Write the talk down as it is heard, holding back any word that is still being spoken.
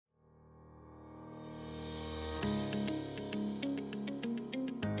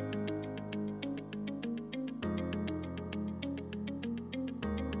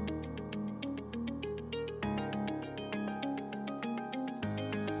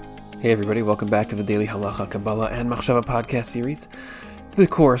Hey everybody, welcome back to the Daily Halacha, Kabbalah, and Machshava podcast series, the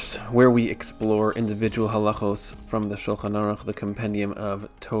course where we explore individual halachos from the Shulchan Aruch, the compendium of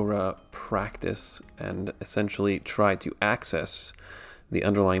Torah practice, and essentially try to access the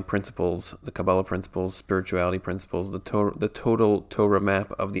underlying principles, the Kabbalah principles, spirituality principles, the total Torah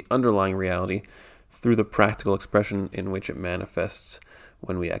map of the underlying reality through the practical expression in which it manifests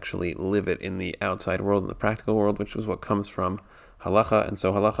when we actually live it in the outside world, in the practical world, which is what comes from halacha. And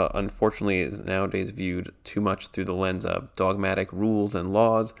so halacha, unfortunately, is nowadays viewed too much through the lens of dogmatic rules and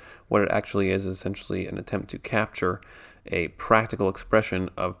laws. What it actually is essentially an attempt to capture a practical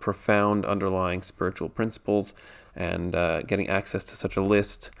expression of profound underlying spiritual principles. And getting access to such a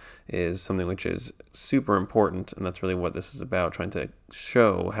list is something which is super important, and that's really what this is about, trying to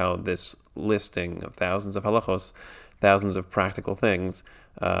show how this listing of thousands of halachos, thousands of practical things,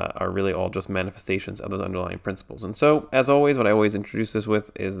 are really all just manifestations of those underlying principles. And so, as always, what I always introduce this with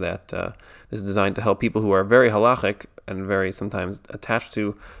is that this is designed to help people who are very halachic and very sometimes attached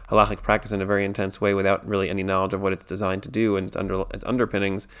to halachic practice in a very intense way without really any knowledge of what it's designed to do and its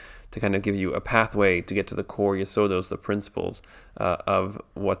underpinnings, to kind of give you a pathway to get to the core yesodos, the principles of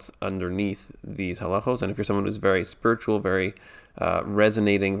what's underneath these halachos. And if you're someone who's very spiritual, very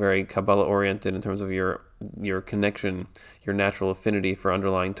resonating, very Kabbalah oriented in terms of your connection, your natural affinity for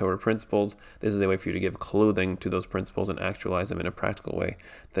underlying Torah principles, this is a way for you to give clothing to those principles and actualize them in a practical way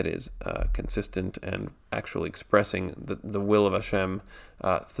that is consistent and actually expressing the will of Hashem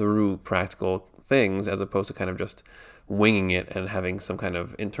through practical things, as opposed to kind of just winging it and having some kind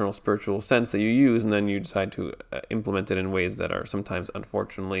of internal spiritual sense that you use and then you decide to implement it in ways that are sometimes,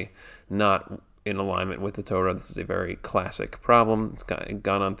 unfortunately, not in alignment with the Torah. This is a very classic problem. It's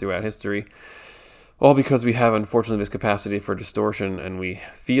gone on throughout history, all because we have, unfortunately, this capacity for distortion, and we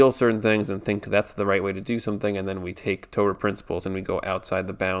feel certain things and think that's the right way to do something, and then we take Torah principles and we go outside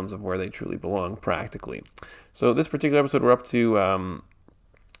the bounds of where they truly belong practically. So this particular episode, we're up to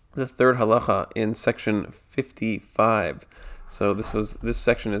the third halacha in section 55. So this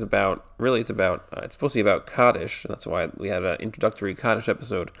section is about, it's supposed to be about Kaddish. That's why we had an introductory Kaddish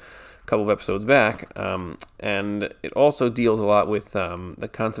episode a couple of episodes back. And it also deals a lot with the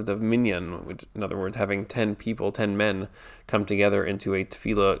concept of Minyan, which, in other words, having 10 people, 10 men come together into a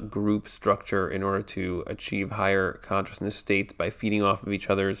tefillah group structure in order to achieve higher consciousness states by feeding off of each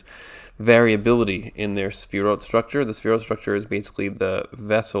other's variability in their sefirot structure. The sefirot structure is basically the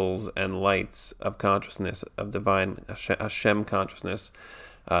vessels and lights of consciousness, of divine Hashem consciousness,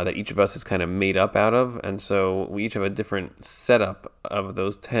 that each of us is kind of made up out of. And so we each have a different setup of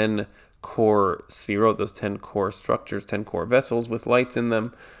those 10 core sefirot, those 10 core structures, 10 core vessels with lights in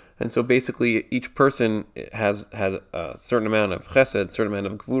them. And so basically each person has a certain amount of chesed, a certain amount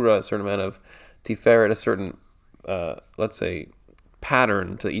of gvura, a certain amount of tiferet, a certain, let's say,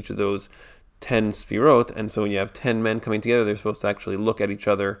 pattern to each of those 10 sefirot. And so when you have 10 men coming together, they're supposed to actually look at each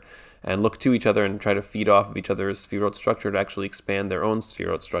other and look to each other and try to feed off of each other's sefirot structure to actually expand their own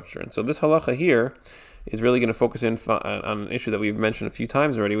sefirot structure. And so this halacha here is really going to focus in on an issue that we've mentioned a few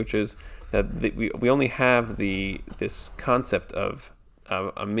times already, which is that we only have this concept of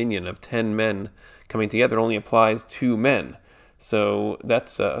a minyan of 10 men coming together. It only applies to men. So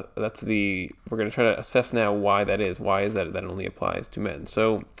that's we're going to try to assess now why that is. Why is that it only applies to men?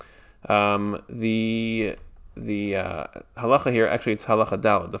 So the halacha here, actually it's halacha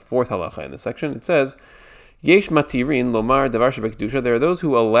daled, the fourth halacha in this section. It says, Yesh matirin lomar davar shebekdusha. There are those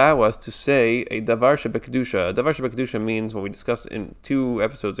who allow us to say a davar shebekdusha. A davar shebekdusha means, what we discussed in 2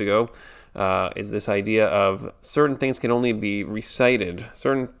 episodes ago, is this idea of certain things can only be recited,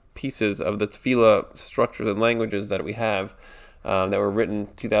 certain pieces of the tefillah structures and languages that we have that were written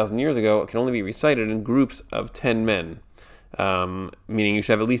 2,000 years ago can only be recited in groups of 10 men. Meaning you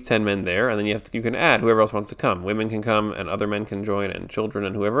should have at least 10 men there, and then you can add whoever else wants to come. Women can come, and other men can join, and children,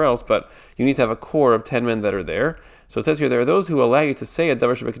 and whoever else, but you need to have a core of 10 men that are there. So it says here, there are those who allow you to say a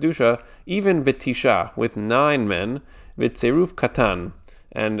davar shebekdusha, even betisha, with 9 men, v'tzeruf katan,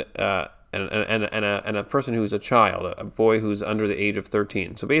 and a person who's a child, a boy who's under the age of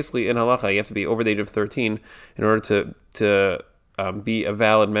 13. So basically, in halacha, you have to be over the age of 13 in order to be a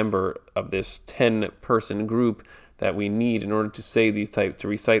valid member of this 10-person group that we need in order to say to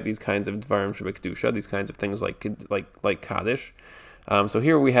recite these kinds of dvarim shebekdusha, these kinds of things like Kaddish. So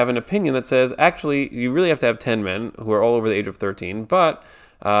here we have an opinion that says, actually, you really have to have 10 men who are all over the age of 13, but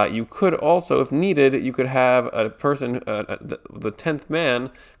you could also, if needed, you could have a person, the 10th man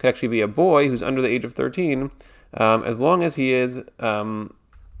could actually be a boy who's under the age of 13, as long as he is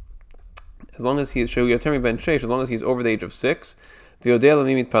Shogiyotemi ben Sheish, as long as he's over the age of 6,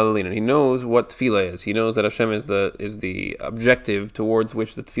 And he knows what tefillah is. He knows that Hashem is the objective towards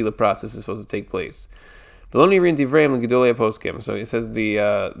which the tefillah process is supposed to take place. So he says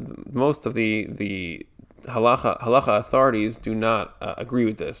most of the halacha authorities do not agree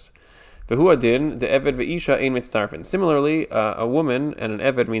with this. Similarly, a woman and an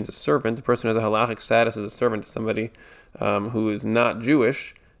eved means a servant. A person who has a halachic status as a servant to somebody who is not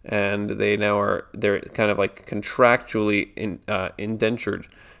Jewish, and they're kind of like contractually indentured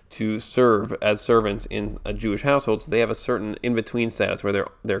to serve as servants in a Jewish household. So they have a certain in-between status where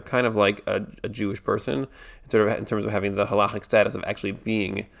they're kind of like a Jewish person in terms of having the halachic status of actually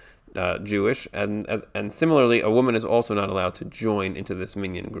being Jewish, and similarly, a woman is also not allowed to join into this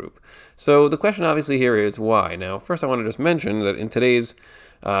minyan group. So the question obviously here is why. Now, first I want to just mention that in today's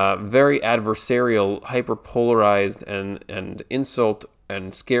very adversarial, hyper-polarized, and insult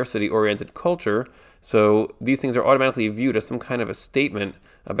and scarcity-oriented culture, so these things are automatically viewed as some kind of a statement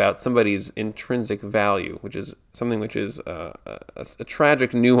about somebody's intrinsic value, which is something which is a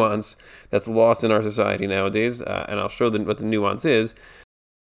tragic nuance that's lost in our society nowadays, and I'll show what the nuance is.